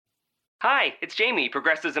Hi, it's Jamie,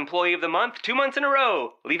 Progressive's Employee of the Month, 2 months in a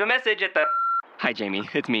row. Leave a message at the... Hi, Jamie.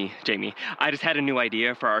 It's me, Jamie. I just had a new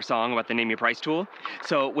idea for our song about the Name Your Price tool.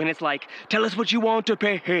 So when it's like, tell us what you want to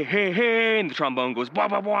pay, hey, hey, hey, and the trombone goes, blah,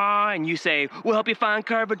 blah, blah, and you say, we'll help you find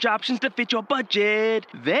coverage options to fit your budget.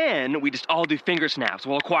 Then we just all do finger snaps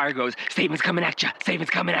while a choir goes, savings coming at ya,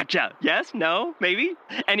 savings coming at ya. Yes? No? Maybe?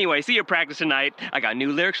 Anyway, see you at practice tonight. I got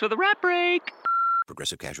new lyrics for the rap break.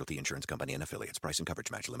 Progressive Casualty Insurance Company and Affiliates. Price and coverage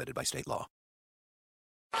match limited by state law.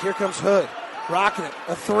 Here comes Hood. Rocking it.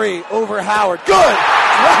 A three over Howard. Good!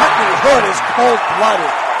 Rodney Hood is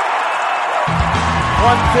cold-blooded.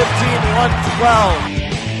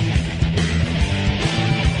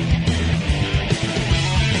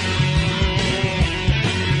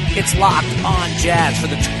 115-112. It's Locked On Jazz for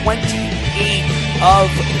the 28th of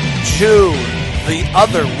June. The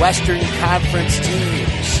other Western Conference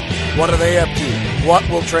teams. What are they up to? What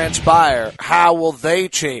will transpire? How will they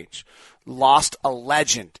change? Lost a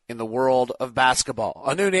legend in the world of basketball.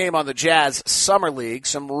 A new name on the Jazz Summer League.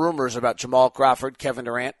 Some rumors about Jamal Crawford, Kevin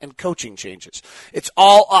Durant, and coaching changes. It's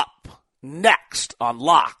all up next on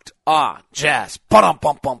Locked On Jazz. Pow!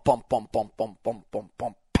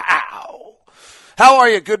 How are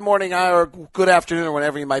you? Good morning or good afternoon or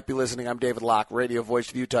whenever you might be listening. I'm David Locke, radio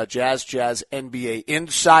voice of Utah Jazz, Jazz NBA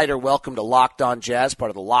insider. Welcome to Locked On Jazz,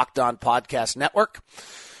 part of the Locked On Podcast Network.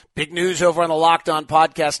 Big news over on the Locked On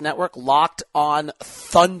Podcast Network. Locked On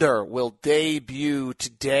Thunder will debut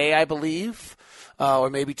today, I believe,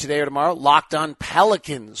 or maybe today or tomorrow. Locked On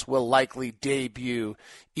Pelicans will likely debut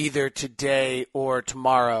either today or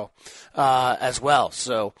tomorrow as well.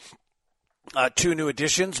 So two new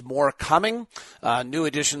editions, more coming. New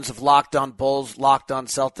editions of Locked On Bulls, Locked On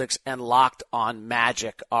Celtics, and Locked On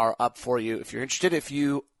Magic are up for you. If you're interested, if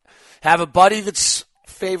you have a buddy that's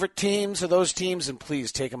favorite teams or those teams, and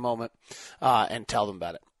please take a moment and tell them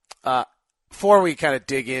about it. Before we kind of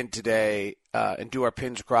dig in today and do our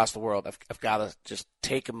pins across the world, I've got to just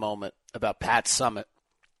take a moment about Pat Summitt.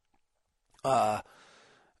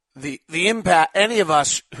 The impact, any of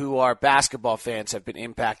us who are basketball fans have been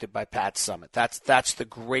impacted by Pat Summitt. That's the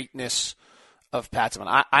greatness of Pat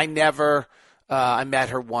Summitt. I never, I met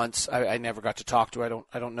her once. I never got to talk to her.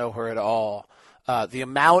 I don't know her at all. The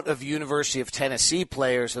amount of University of Tennessee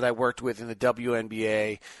players that I worked with in the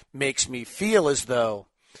WNBA makes me feel as though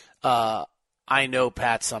I know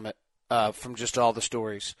Pat Summitt from just all the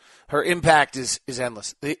stories. Her impact is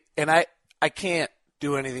endless. And I can't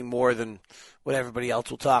do anything more than what everybody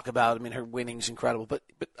else will talk about. I mean, her winning's incredible. But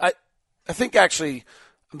I think actually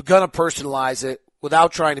I'm going to personalize it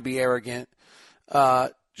without trying to be arrogant,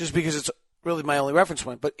 just because it's really my only reference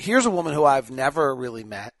point. But here's a woman who I've never really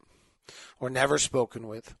met or never spoken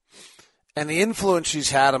with. And the influence she's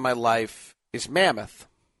had on my life is mammoth,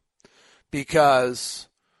 because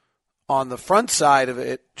on the front side of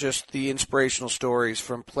it, just the inspirational stories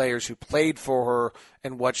from players who played for her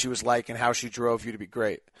and what she was like and how she drove you to be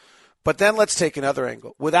great. But then let's take another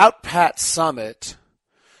angle. Without Pat Summitt,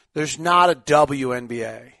 there's not a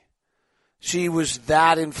WNBA. She was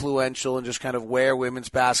that influential in just kind of where women's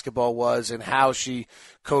basketball was and how she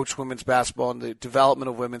coached women's basketball and the development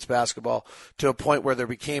of women's basketball to a point where there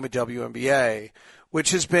became a WNBA, which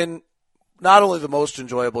has been not only the most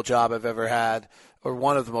enjoyable job I've ever had, or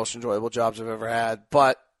one of the most enjoyable jobs I've ever had,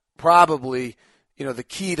 but probably, the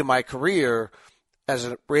key to my career as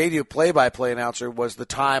a radio play-by-play announcer was the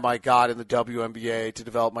time I got in the WNBA to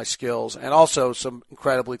develop my skills, and also some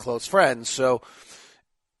incredibly close friends. So,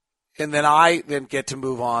 and then I get to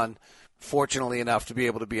move on, fortunately enough, to be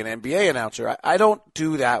able to be an NBA announcer. I don't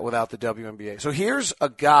do that without the WNBA. So here's a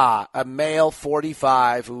guy, a male,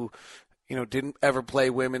 45, who didn't ever play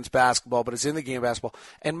women's basketball, but is in the game of basketball.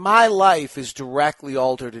 And my life is directly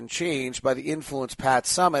altered and changed by the influence Pat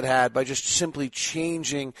Summitt had by just simply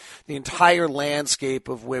changing the entire landscape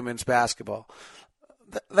of women's basketball.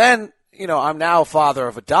 Then, I'm now a father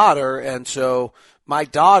of a daughter, and so my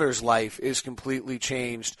daughter's life is completely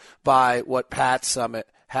changed by what Pat Summitt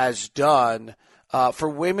has done for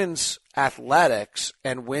women's athletics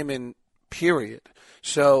and women, period.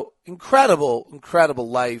 So incredible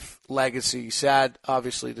life, legacy. Sad,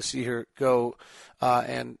 obviously, to see her go,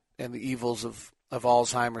 and the evils of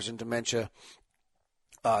Alzheimer's and dementia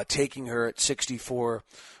taking her at 64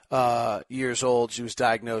 years old. She was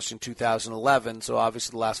diagnosed in 2011, so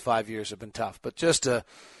obviously the last 5 years have been tough. But just a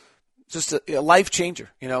life changer.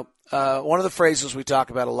 One of the phrases we talk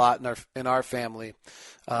about a lot in our family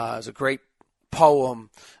is a great poem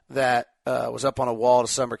that was up on a wall at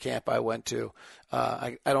a summer camp I went to.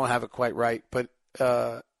 I don't have it quite right, but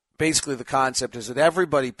basically the concept is that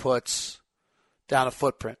everybody puts down a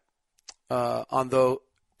footprint,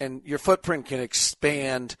 and your footprint can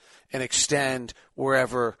expand and extend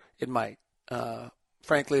wherever it might.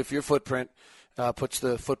 Frankly, if your footprint puts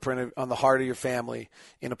the footprint on the heart of your family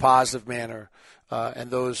in a positive manner,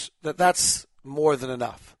 and that's more than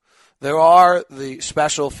enough. There are the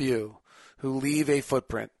special few who leave a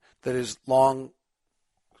footprint that is long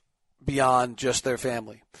beyond just their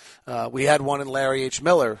family. We had one in Larry H.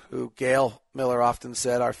 Miller, who Gail Miller often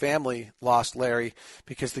said, our family lost Larry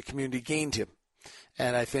because the community gained him.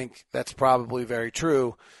 And I think that's probably very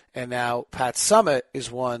true. And now Pat Summitt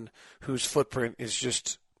is one whose footprint is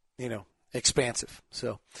just, expansive.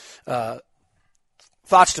 So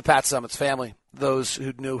thoughts to Pat Summitt's family, those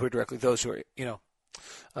who knew her directly, those who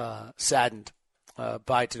are, saddened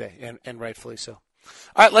by today, and rightfully so.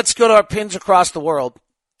 All right, let's go to our pins across the world.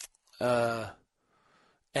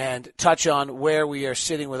 And touch on where we are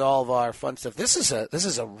sitting with all of our fun stuff. This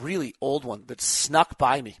is a really old one that snuck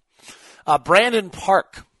by me. Brandon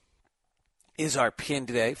Park is our pin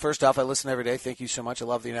today. First off, I listen every day. Thank you so much. I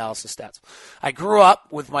love the analysis stats. I grew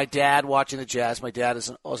up with my dad watching the Jazz. My dad was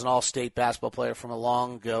an all-state basketball player from a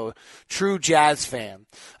long ago, true Jazz fan.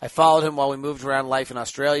 I followed him while we moved around life in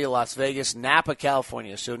Australia, Las Vegas, Napa,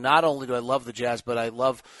 California. So not only do I love the Jazz, but I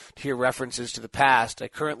love to hear references to the past. I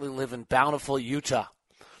currently live in Bountiful, Utah.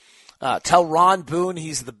 Tell Ron Boone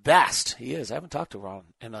he's the best. He is. I haven't talked to Ron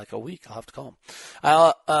in like a week. I'll have to call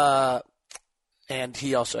him. And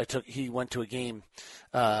he went to a game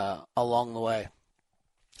along the way.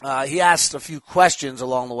 He asked a few questions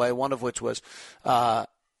along the way, one of which was,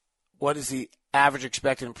 what is the average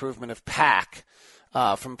expected improvement of PAC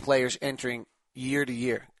from players entering year to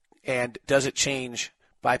year? And does it change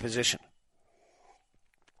by position?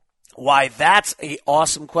 Why, that's an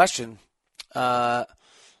awesome question.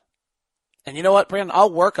 And you know what, Brandon?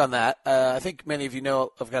 I'll work on that. I think many of you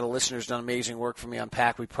know I've got a listener who's done amazing work for me on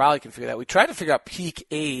PAC. We probably can figure that. We tried to figure out peak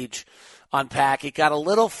age on PAC. It got a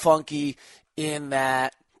little funky in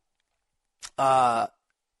that and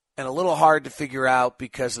a little hard to figure out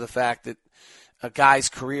because of the fact that a guy's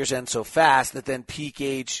careers end so fast that then peak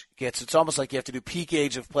age it's almost like you have to do peak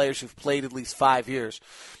age of players who've played at least 5 years,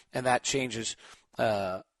 and that changes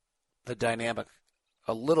the dynamic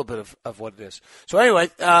a little bit of what it is. So anyway,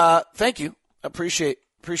 thank you. Appreciate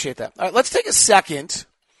that. All right, let's take a second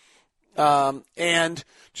and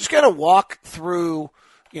just kind of walk through,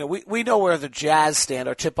 we know where the Jazz stand,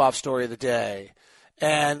 our tip-off story of the day.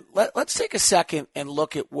 And let's take a second and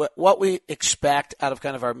look at what we expect out of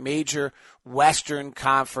kind of our major Western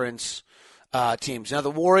Conference teams. Now,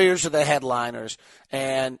 the Warriors are the headliners,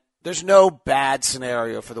 and there's no bad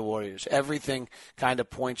scenario for the Warriors. Everything kind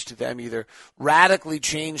of points to them either radically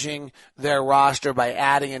changing their roster by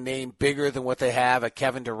adding a name bigger than what they have, a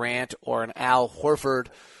Kevin Durant or an Al Horford,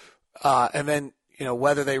 and then,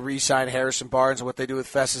 whether they re-sign Harrison Barnes and what they do with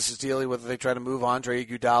Festus Ezeli, whether they try to move Andre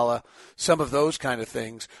Iguodala, some of those kind of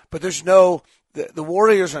things. But there's the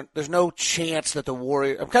Warriors there's no chance that the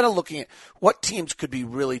Warriors, I'm kind of looking at what teams could be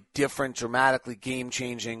really different, dramatically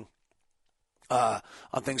game-changing on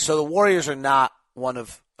things. So the Warriors are not one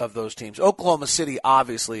of those teams. Oklahoma City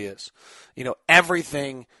obviously is.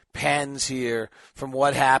 Everything pens here from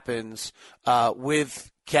what happens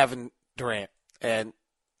with Kevin Durant. And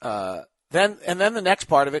then the next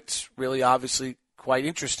part of it's really obviously quite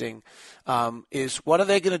interesting is what are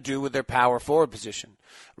they going to do with their power forward position?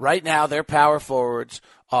 Right now, their power forwards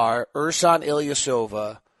are Ersan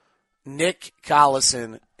Ilyasova, Nick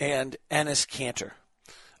Collison, and Enes Kanter.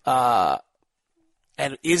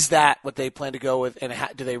 And is that what they plan to go with? And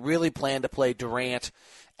do they really plan to play Durant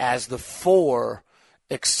as the 4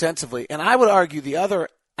 extensively? And I would argue the other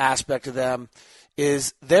aspect of them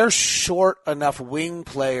is they're short enough wing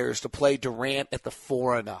players to play Durant at the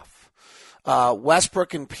 4 enough.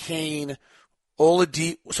 Westbrook and Payne,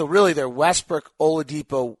 Oladipo. So really they're Westbrook,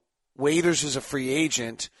 Oladipo, Waiters is a free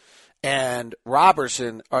agent, and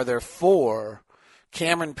Robertson are their 4.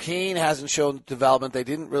 Cameron Payne hasn't shown development. They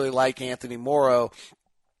didn't really like Anthony Morrow.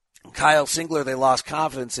 Kyle Singler, they lost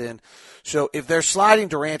confidence in. So if they're sliding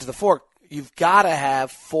Durant to the 4, you've got to have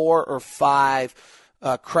 4 or 5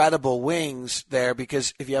 credible wings there,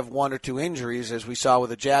 because if you have 1 or 2 injuries, as we saw with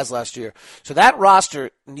the Jazz last year. So that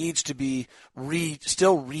roster needs to be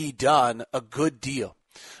still redone a good deal.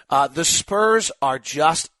 The Spurs are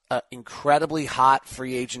just an incredibly hot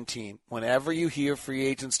free agent team. Whenever you hear free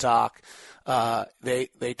agents talk,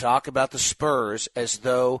 they talk about the Spurs as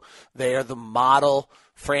though they are the model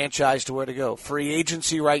franchise to where to go. Free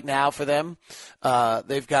agency right now for them,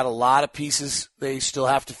 they've got a lot of pieces they still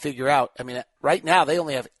have to figure out. I mean, right now they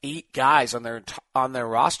only have 8 guys on their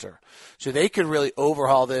roster, so they could really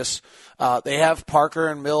overhaul this. They have Parker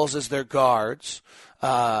and Mills as their guards.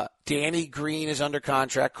 Danny Green is under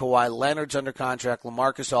contract. Kawhi Leonard's under contract.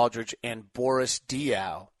 LaMarcus Aldridge and Boris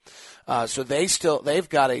Diaw. So they've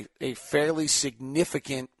got a fairly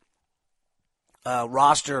significant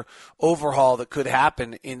roster overhaul that could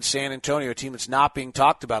happen in San Antonio, a team that's not being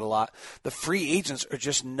talked about a lot. The free agents are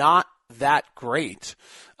just not that great.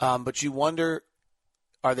 But you wonder,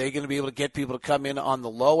 are they going to be able to get people to come in on the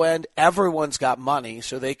low end? Everyone's got money,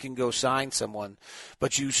 so they can go sign someone.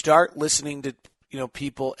 But you start listening to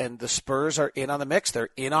people, and the Spurs are in on the mix. They're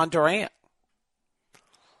in on Durant.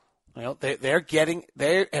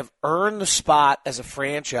 They have earned the spot as a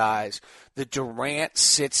franchise that Durant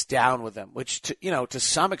sits down with them, which to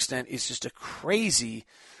some extent is just a crazy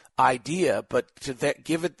idea, but to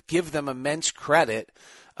give them immense credit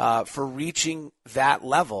for reaching that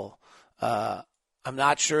level. I'm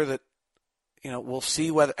not sure that we'll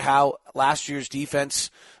see how last year's defense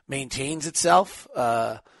maintains itself.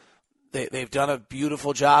 They've done a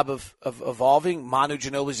beautiful job of evolving. Manu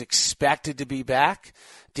Ginobili is expected to be back.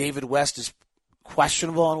 David West is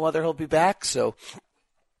questionable on whether he'll be back, so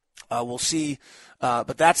we'll see.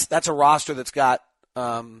 But that's a roster that's got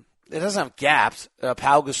it doesn't have gaps.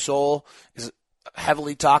 Pau Gasol is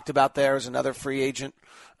heavily talked about there as another free agent.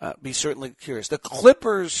 Be certainly curious. The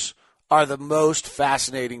Clippers are the most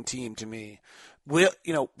fascinating team to me.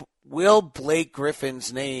 Will Blake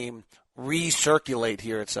Griffin's name recirculate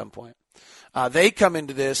here at some point? They come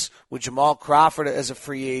into this with Jamal Crawford as a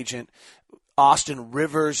free agent. Austin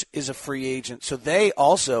Rivers is a free agent. So they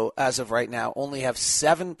also, as of right now, only have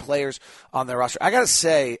 7 players on their roster. I got to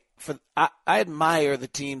say, I admire the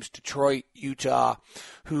teams Detroit, Utah,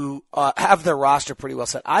 who have their roster pretty well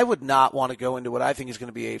set. I would not want to go into what I think is going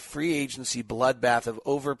to be a free agency bloodbath of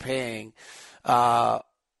overpaying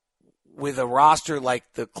with a roster like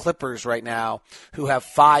the Clippers right now, who have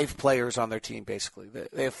 5 players on their team, basically.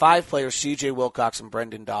 They have 5 players, C.J. Wilcox and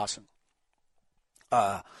Brendan Dawson.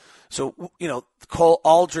 So, Cole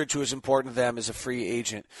Aldridge, who is important to them, is a free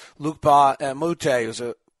agent. Luke Mute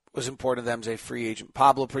was important to them as a free agent.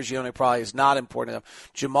 Pablo Prigioni probably is not important to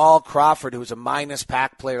them. Jamal Crawford, who was a minus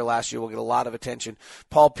pack player last year, will get a lot of attention.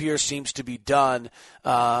 Paul Pierce seems to be done,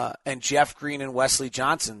 and Jeff Green and Wesley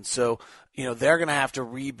Johnson. So, they're going to have to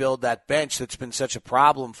rebuild that bench that's been such a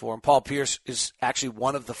problem for them. Paul Pierce is actually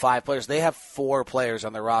one of the 5 players. They have 4 players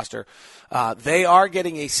on their roster. They are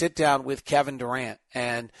getting a sit-down with Kevin Durant,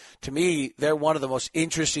 and to me, they're one of the most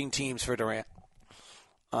interesting teams for Durant.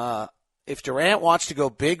 If Durant wants to go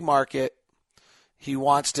big market, he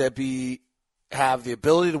wants to have the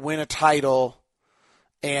ability to win a title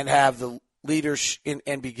and have the leaders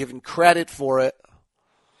and be given credit for it.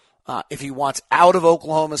 If he wants out of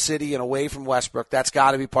Oklahoma City and away from Westbrook, that's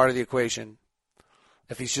got to be part of the equation.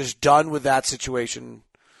 If he's just done with that situation,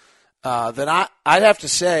 then I'd have to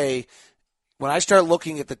say, when I start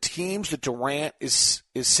looking at the teams that Durant is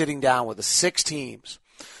sitting down with, the 6 teams.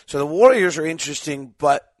 So the Warriors are interesting,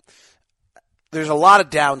 but there's a lot of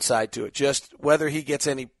downside to it. Just whether he gets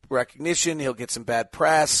any recognition, he'll get some bad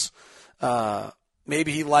press.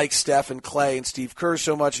 Maybe he likes Steph and Clay and Steve Kerr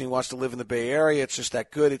so much and he wants to live in the Bay Area. It's just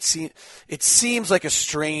that good. It seems like a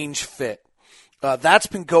strange fit. That's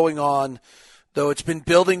been going on, though it's been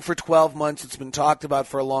building for 12 months. It's been talked about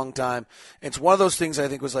for a long time. It's one of those things I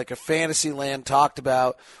think was like a fantasy land talked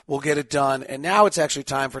about. We'll get it done. And now it's actually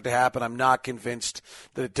time for it to happen. I'm not convinced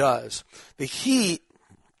that it does. The Heat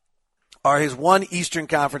are his one Eastern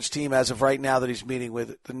Conference team as of right now that he's meeting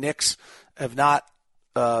with. The Knicks have not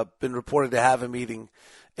been reported to have a meeting.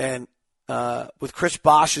 And with Chris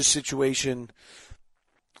Bosh's situation,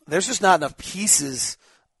 there's just not enough pieces,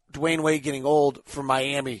 Dwayne Wade getting old, for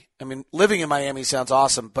Miami. I mean, living in Miami sounds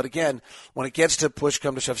awesome, but again, when it gets to push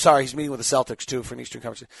come to shove, sorry, he's meeting with the Celtics too for an Eastern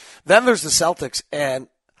Conference. Then there's the Celtics, and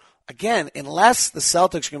again, unless the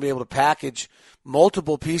Celtics are going to be able to package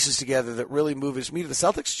multiple pieces together that really move his meter, the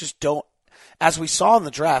Celtics just don't. As we saw in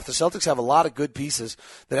the draft, the Celtics have a lot of good pieces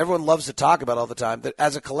that everyone loves to talk about all the time that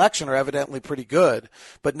as a collection are evidently pretty good,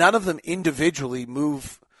 but none of them individually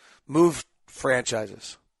move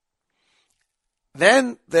franchises.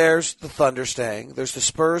 Then there's the Thunder staying. There's the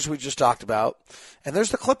Spurs we just talked about. And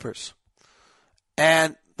there's the Clippers.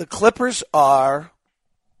 And the Clippers are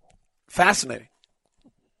fascinating.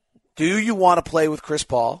 Do you want to play with Chris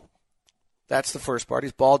Paul? That's the first part.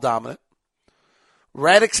 He's ball dominant.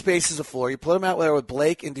 Redick spaces the floor. You put him out there with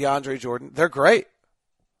Blake and DeAndre Jordan. They're great.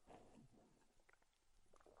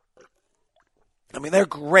 I mean, they're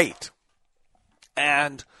great.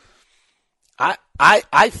 And I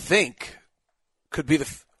think could be the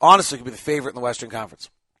favorite in the Western Conference.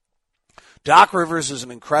 Doc Rivers is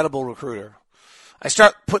an incredible recruiter. I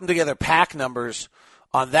start putting together pack numbers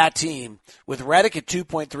on that team with Redick at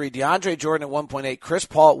 2.3, DeAndre Jordan at 1.8, Chris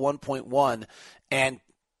Paul at 1.1, and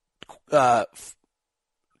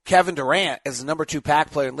Kevin Durant as the number 2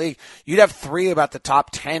 pack player in the league, you'd have 3 about the top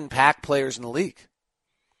 10 pack players in the league.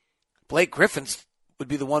 Blake Griffin's would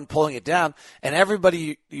be the one pulling it down, and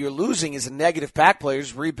everybody you're losing is a negative pack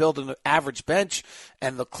players, rebuild an average bench,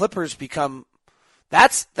 and the Clippers become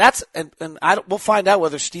we'll find out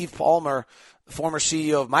whether Steve Ballmer, the former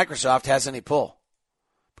CEO of Microsoft, has any pull,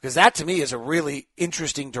 because that to me is a really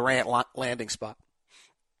interesting Durant landing spot.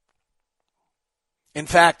 In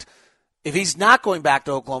fact, if he's not going back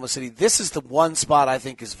to Oklahoma City, this is the one spot I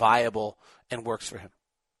think is viable and works for him.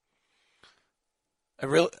 I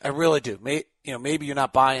really do. Maybe you're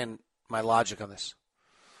not buying my logic on this.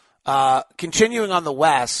 Continuing on the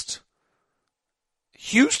West,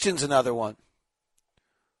 Houston's another one.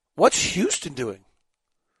 What's Houston doing?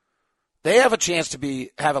 They have a chance to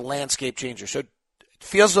have a landscape changer. So it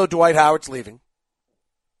feels as though Dwight Howard's leaving.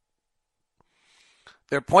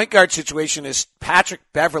 Their point guard situation is Patrick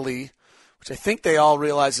Beverley, which I think they all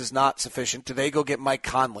realize is not sufficient. Do they go get Mike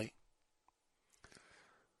Conley?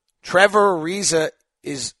 Trevor Ariza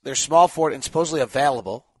is their small forward and supposedly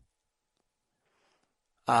available.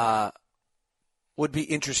 Would be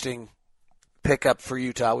interesting pickup for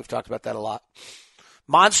Utah. We've talked about that a lot.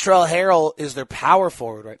 Montrezl Harrell is their power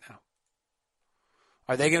forward right now.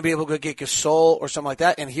 Are they going to be able to get Gasol or something like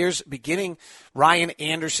that? And here's beginning Ryan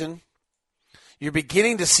Anderson. You're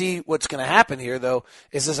beginning to see what's going to happen here, though,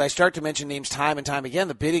 is as I start to mention names time and time again,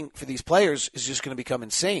 the bidding for these players is just going to become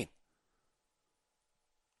insane.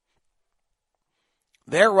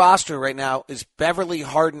 Their roster right now is Beverly,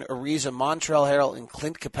 Harden, Ariza, Montrezl Harrell, and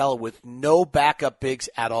Clint Capella with no backup bigs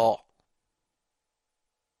at all.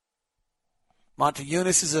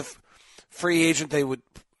 Montezumas is a free agent.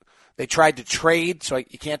 They tried to trade, so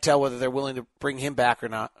you can't tell whether they're willing to bring him back or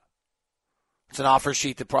not. It's an offer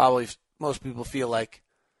sheet that probably most people feel like.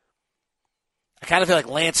 I kind of feel like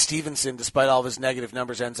Lance Stevenson, despite all of his negative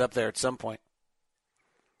numbers, ends up there at some point.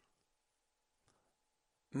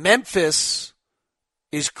 Memphis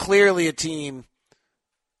is clearly a team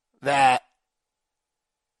that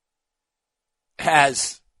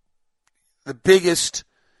has the biggest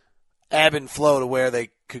ebb and flow to where they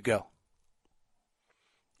could go.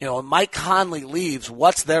 When Mike Conley leaves,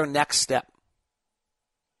 what's their next step?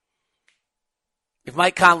 If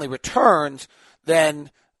Mike Conley returns,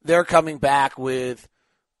 then they're coming back with,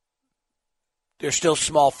 they're still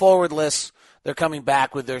small forward lists. They're coming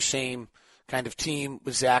back with their same kind of team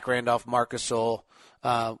with Zach Randolph, Marc Gasol,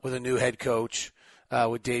 with a new head coach,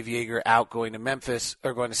 with Dave Yeager out going to Memphis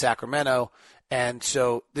or going to Sacramento. And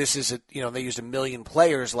so this is they used 1 million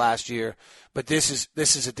players last year, but this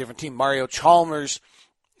is a different team. Mario Chalmers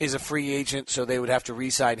is a free agent, so they would have to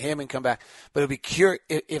re-sign him and come back. But it'd be curious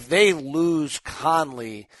if they lose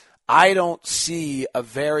Conley. I don't see a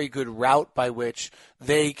very good route by which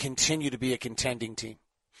they continue to be a contending team.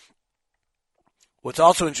 What's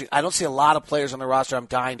also interesting, I don't see a lot of players on the roster I'm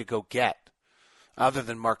dying to go get, other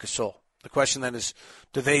than Marc Gasol. The question then is,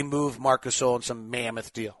 do they move Marc Gasol in some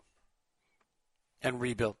mammoth deal and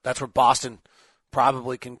rebuild? That's where Boston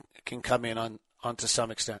probably can come in on to some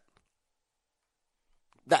extent.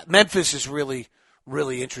 That Memphis is really,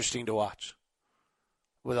 really interesting to watch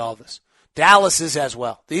with all this. Dallas is as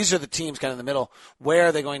well. These are the teams kind of in the middle. Where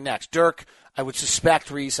are they going next? Dirk, I would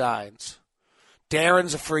suspect, resigns.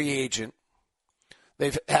 Darren's a free agent.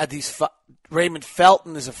 They've had Raymond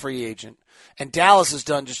Felton is a free agent. And Dallas has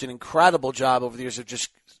done just an incredible job over the years of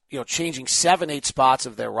just changing 7-8 spots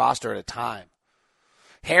of their roster at a time.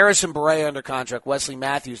 Harrison Barea under contract, Wesley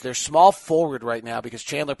Matthews. Their small forward right now, because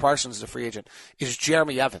Chandler Parsons is a free agent, is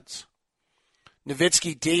Jeremy Evans.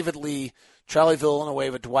 Nowitzki, David Lee, Charlie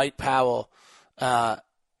Villanueva, Dwight Powell,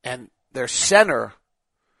 and their center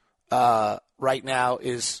right now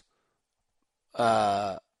is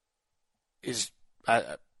Zaza's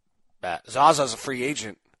a free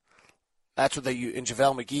agent. That's what they use. And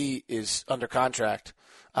JaVale McGee is under contract.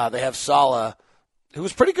 They have Sala, who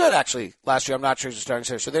was pretty good, actually, last year. I'm not sure he's a starting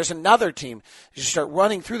center. So there's another team. You start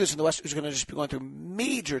running through this in the West who's going to just be going through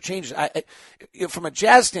major changes. From a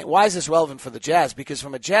Jazz standpoint, why is this relevant for the Jazz? Because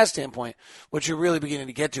from a Jazz standpoint, what you're really beginning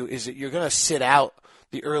to get to is that you're going to sit out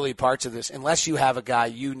the early parts of this unless you have a guy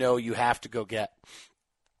you have to go get.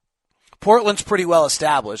 Portland's pretty well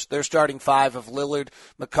established. Their starting 5 of Lillard,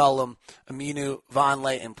 McCollum, Aminu,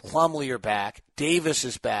 Vonleh, and Plumlee are back. Davis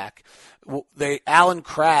is back. Alan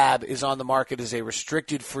Crabb is on the market as a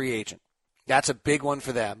restricted free agent. That's a big one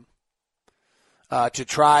for them to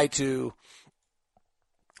try to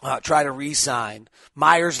try to re-sign.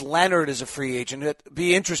 Myers Leonard is a free agent. It'd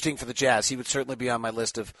be interesting for the Jazz. He would certainly be on my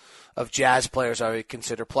list of Jazz players I would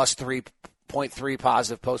consider, plus 3.3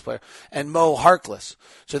 positive post player. And Mo Harkless.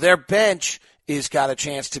 So their bench is got a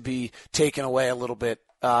chance to be taken away a little bit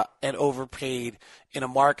and overpaid in a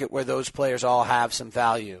market where those players all have some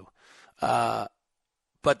value.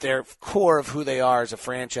 But their core of who they are as a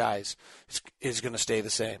franchise is going to stay the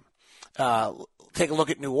same. Take a look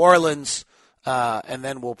at New Orleans, and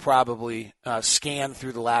then we'll probably scan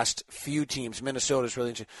through the last few teams. Minnesota's really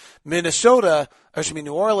interesting.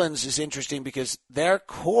 New Orleans is interesting because their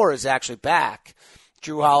core is actually back.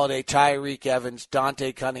 Drew Holiday, Tyreek Evans,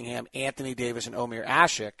 Dante Cunningham, Anthony Davis, and Omer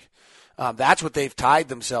Ashik. That's what they've tied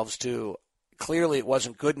themselves to. Clearly, it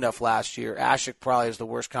wasn't good enough last year. Ashik probably has the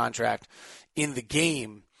worst contract in the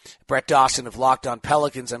game. Brett Dawson of Locked On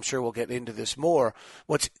Pelicans, I'm sure we'll get into this more.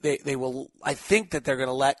 They will. I think that they're going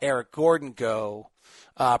to let Eric Gordon go,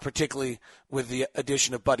 particularly with the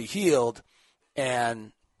addition of Buddy Hield,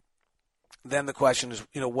 and then the question is,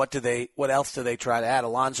 what else do they try to add?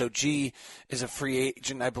 Alonzo G is a free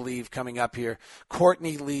agent, I believe, coming up here.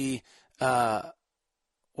 Courtney Lee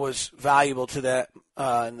was valuable to that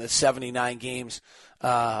in the 79 games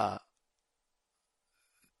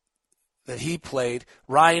that he played.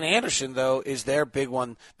 Ryan Anderson, though, is their big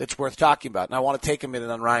one that's worth talking about. And I want to take a minute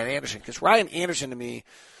on Ryan Anderson because Ryan Anderson, to me,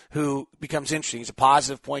 who becomes interesting, he's a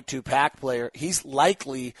positive .2 pack player. He's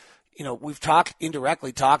likely, we've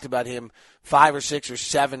indirectly talked about him 5 or 6 or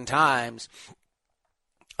 7 times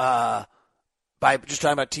by just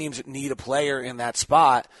talking about teams that need a player in that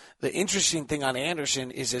spot. The interesting thing on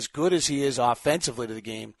Anderson is, as good as he is offensively to the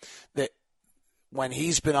game, that when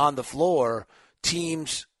he's been on the floor,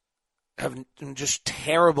 teams have been just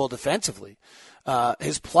terrible defensively.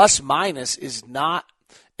 His plus-minus is not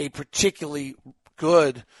a particularly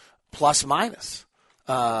good plus-minus.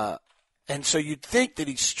 And so you'd think that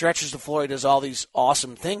he stretches the floor, he does all these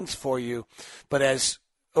awesome things for you. But as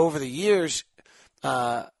over the years,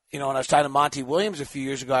 when I was talking to Monty Williams a few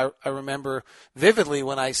years ago, I remember vividly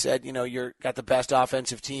when I said, you're got the best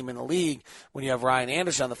offensive team in the league when you have Ryan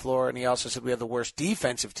Anderson on the floor, and he also said we have the worst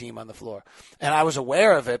defensive team on the floor. And I was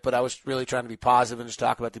aware of it, but I was really trying to be positive and just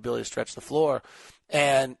talk about the ability to stretch the floor.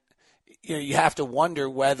 And you have to wonder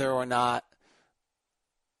whether or not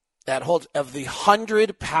that holds. Of the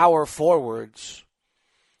 100 power forwards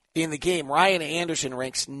in the game, Ryan Anderson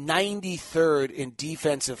ranks 93rd in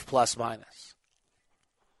defensive plus-minus.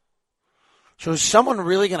 So is someone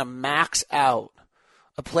really going to max out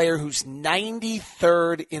a player who's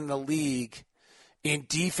 93rd in the league in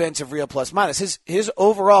defensive real plus minus? His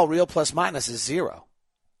overall real plus minus is 0.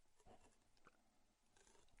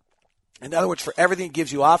 In other words, for everything he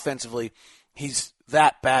gives you offensively, he's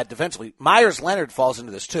that bad defensively. Myers Leonard falls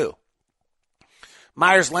into this too.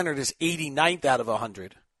 Myers Leonard is 89th out of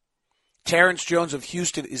 100. Terrence Jones of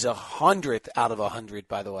Houston is 100th out of 100,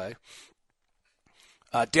 by the way.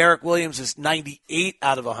 Derek Williams is 98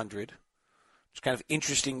 out of 100. It's kind of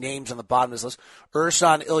interesting names on the bottom of his list.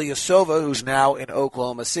 Ersan Ilyasova, who's now in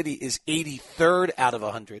Oklahoma City, is 83rd out of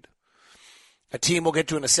 100. A team we'll get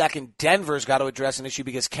to in a second, Denver's got to address an issue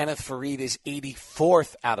because Kenneth Faried is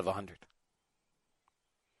 84th out of 100.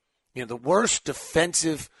 The worst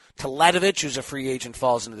defensive, Teletovic, who's a free agent,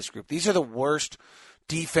 falls into this group. These are the worst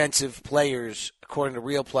defensive players, according to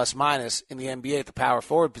Real Plus Minus, in the NBA at the power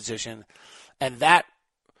forward position. And that,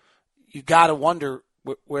 you got to wonder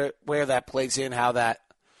where that plays in, how that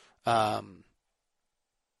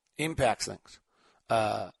impacts things.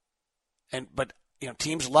 But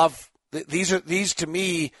teams love these to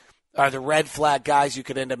me are the red flag guys you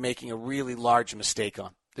could end up making a really large mistake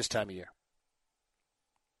on this time of year.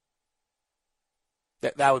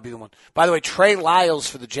 That would be the one. By the way, Trey Lyles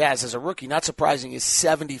for the Jazz as a rookie, not surprising, is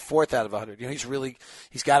 74th out of 100.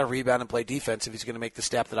 He's got to rebound and play defense if he's going to make the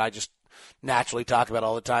step that I just naturally talk about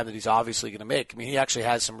all the time that he's obviously going to make. I mean, he actually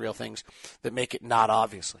has some real things that make it not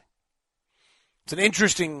obviously. It's an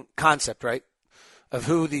interesting concept, right, of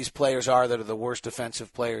who these players are that are the worst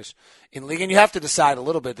defensive players in the league. And you have to decide a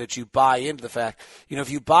little bit that you buy into the fact, if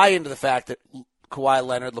you buy into the fact that Kawhi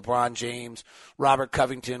Leonard, LeBron James, Robert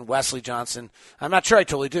Covington, Wesley Johnson, I'm not sure I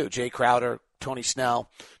totally do, Jay Crowder, Tony Snell,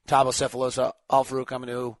 Thabo Sefolosha, Al-Farouq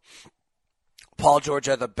Aminu, Paul George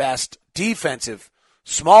are the best defensive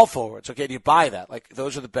small forwards. Okay, do you buy that? Like,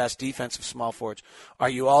 those are the best defensive small forwards. Are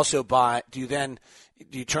you also do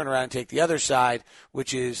you turn around and take the other side,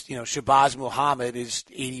 which is, Shabazz Muhammad is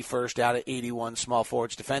 81st out of 81 small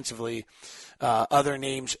forwards defensively. Other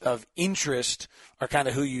names of interest are kind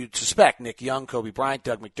of who you'd suspect. Nick Young, Kobe Bryant,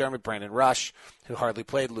 Doug McDermott, Brandon Rush, who hardly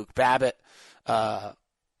played, Luke Babbitt,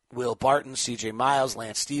 Will Barton, C.J. Miles,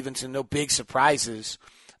 Lance Stevenson, no big surprises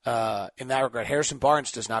in that regard. Harrison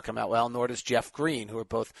Barnes does not come out well, nor does Jeff Green, who are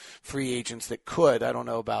both free agents that could. I don't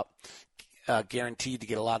know about guaranteed to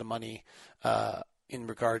get a lot of money in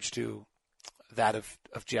regards to that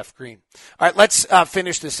of Jeff Green. All right, let's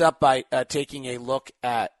finish this up by taking a look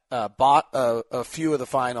at a few of the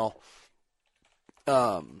final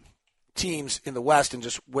teams in the West and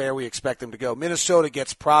just where we expect them to go. Minnesota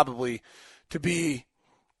gets probably to be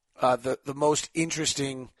the most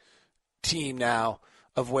interesting team now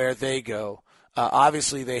of where they go.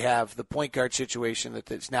 Obviously, they have the point guard situation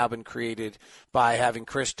that's now been created by having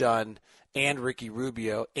Chris Dunn and Ricky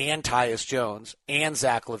Rubio and Tyus Jones and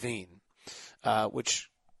Zach LaVine, which,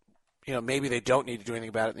 maybe they don't need to do anything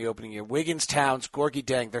about it in the opening year. Wiggins, Towns, Gorgui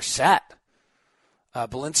Dieng, they're set.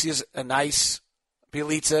 Bielitsa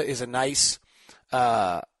is a nice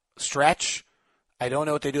stretch. I don't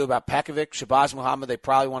know what they do about Pekovic. Shabazz Muhammad, they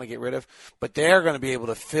probably want to get rid of. But they're going to be able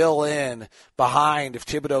to fill in behind if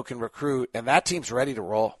Thibodeau can recruit, and that team's ready to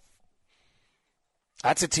roll.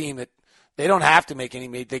 That's a team that they don't have to make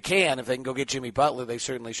any – they can. If they can go get Jimmy Butler, they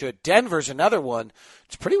certainly should. Denver's another one.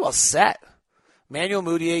 It's pretty well set. Manuel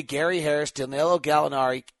Mudiay, Gary Harris, Danilo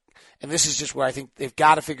Gallinari, and this is just where I think they've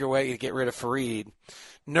got to figure a way to get rid of Fareed.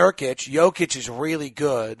 Nurkic, Jokic is really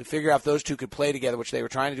good. Figure out if those two could play together, which they were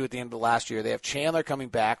trying to do at the end of the last year. They have Chandler coming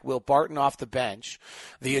back, Will Barton off the bench,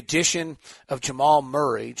 the addition of Jamal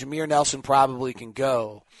Murray. Jameer Nelson probably can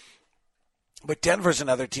go. But Denver's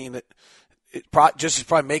another team that is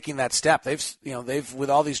probably making that step. They've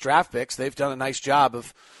with all these draft picks, they've done a nice job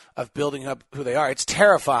of building up who they are. It's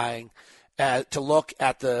terrifying to look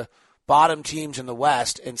at the bottom teams in the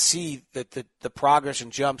West and see that the progress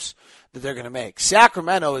and jumps that they're going to make.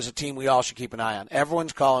 Sacramento is a team we all should keep an eye on.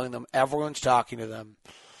 Everyone's calling them. Everyone's talking to them.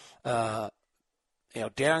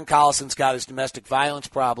 Darren Collison's got his domestic violence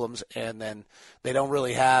problems, and then they don't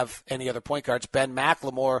really have any other point guards. Ben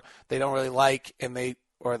McLemore, they don't really like, and they've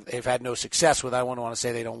had no success with. I wouldn't want to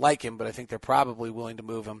say they don't like him, but I think they're probably willing to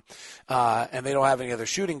move him. And they don't have any other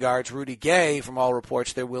shooting guards. Rudy Gay, from all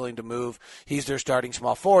reports, they're willing to move. He's their starting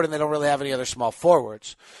small forward, and they don't really have any other small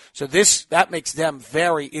forwards. So that makes them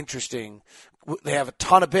very interesting. They have a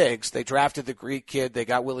ton of bigs. They drafted the Greek kid. They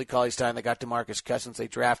got Willie Cauley-Stein. They got DeMarcus Cousins. They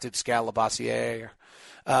drafted Skal Labissiere.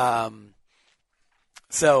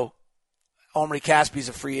 So Omri Caspi's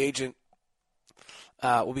a free agent.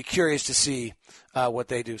 We'll be curious to see what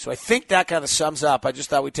they do. So I think that kind of sums up. I just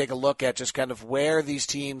thought we'd take a look at just kind of where these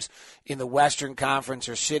teams in the Western Conference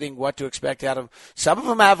are sitting, what to expect out of them. Some of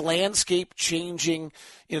them have landscape-changing,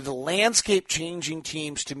 the landscape-changing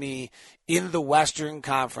teams to me in the Western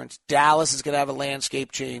Conference. Dallas is going to have a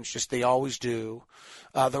landscape change, just they always do.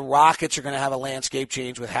 The Rockets are going to have a landscape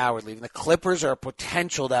change with Howard leaving. The Clippers are a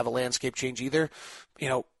potential to have a landscape change either, in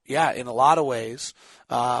a lot of ways.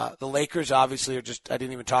 The Lakers obviously are I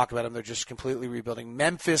didn't even talk about them. They're just completely rebuilding.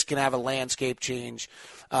 Memphis can have a landscape change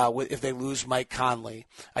if they lose Mike Conley.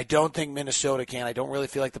 I don't think Minnesota can. I don't really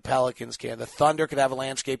feel like the Pelicans can. The Thunder could have a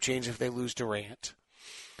landscape change if they lose Durant.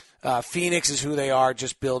 Phoenix is who they are,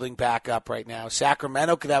 just building back up right now.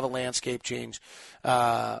 Sacramento could have a landscape change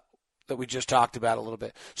that we just talked about a little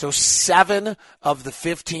bit. So 7 of the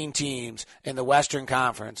 15 teams in the Western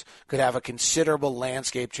Conference could have a considerable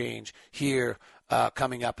landscape change here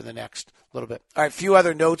coming up in the next little bit. All right, a few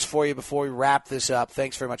other notes for you before we wrap this up.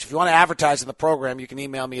 Thanks very much. If you want to advertise in the program, you can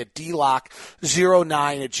email me at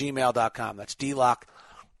dlock09@gmail.com. That's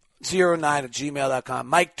dlock09@gmail.com.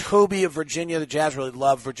 Mike Toby of Virginia. The Jazz really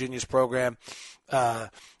love Virginia's program. And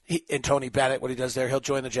Tony Bennett, what he does there, he'll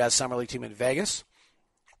join the Jazz Summer League team in Vegas.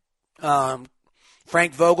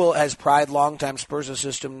 Frank Vogel has Pride, longtime Spurs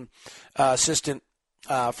assistant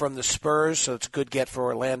from the Spurs, so it's a good get for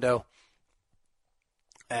Orlando.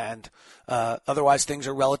 And otherwise, things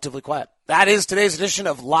are relatively quiet. That is today's edition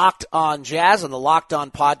of Locked On Jazz on the Locked On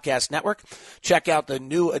Podcast Network. Check out the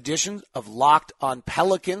new edition of Locked On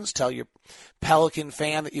Pelicans. Tell your Pelican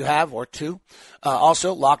fan that you have, or two.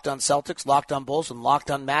 Also, Locked On Celtics, Locked On Bulls, and Locked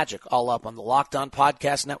On Magic, all up on the Locked On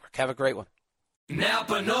Podcast Network. Have a great one.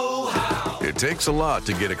 Napa know-how. It takes a lot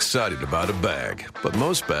to get excited about a bag, but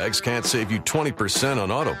most bags can't save you 20%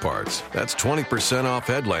 on auto parts. That's 20% off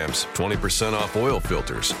headlamps, 20% off oil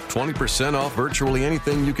filters, 20% off virtually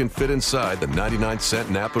anything you can fit inside the 99-cent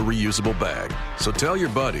Napa reusable bag. So tell your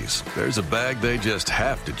buddies, there's a bag they just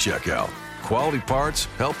have to check out. Quality parts,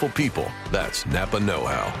 helpful people. That's Napa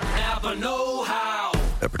know-how. Napa know-how.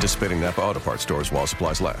 At participating Napa Auto Parts stores while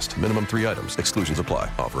supplies last. Minimum 3 items. Exclusions apply.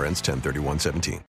 Offer ends 10/31/17.